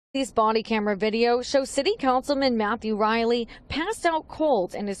This body camera video shows City Councilman Matthew Riley passed out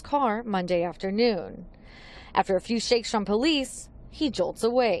cold in his car Monday afternoon. After a few shakes from police, he jolts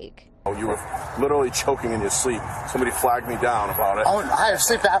awake. Oh, you were literally choking in your sleep. Somebody flagged me down about it. Oh, I have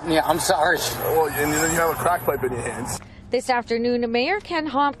sleep apnea. I'm sorry. Well, and then you have a crack pipe in your hands. This afternoon, Mayor Ken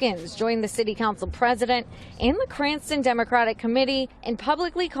Hopkins joined the City Council President and the Cranston Democratic Committee in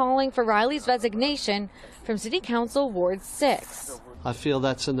publicly calling for Riley's resignation from City Council Ward 6. I feel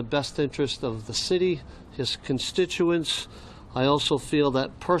that's in the best interest of the city, his constituents. I also feel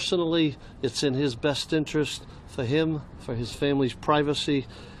that personally it's in his best interest for him, for his family's privacy,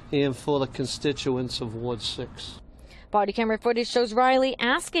 and for the constituents of Ward 6. Body camera footage shows Riley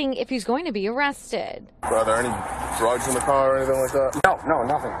asking if he's going to be arrested. Are there any drugs in the car or anything like that? No,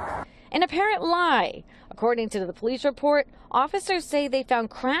 nothing. An apparent lie. According to the police report, officers say they found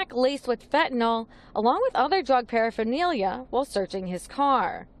crack laced with fentanyl along with other drug paraphernalia while searching his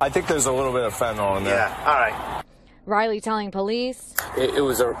car. I think there's a little bit of fentanyl in there. Yeah, all right. Riley telling police, It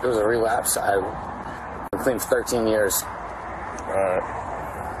was a relapse. I've been clean for 13 years. All right.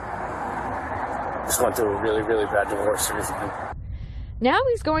 Just went through a really, really bad divorce recently. now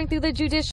he's going through the judicial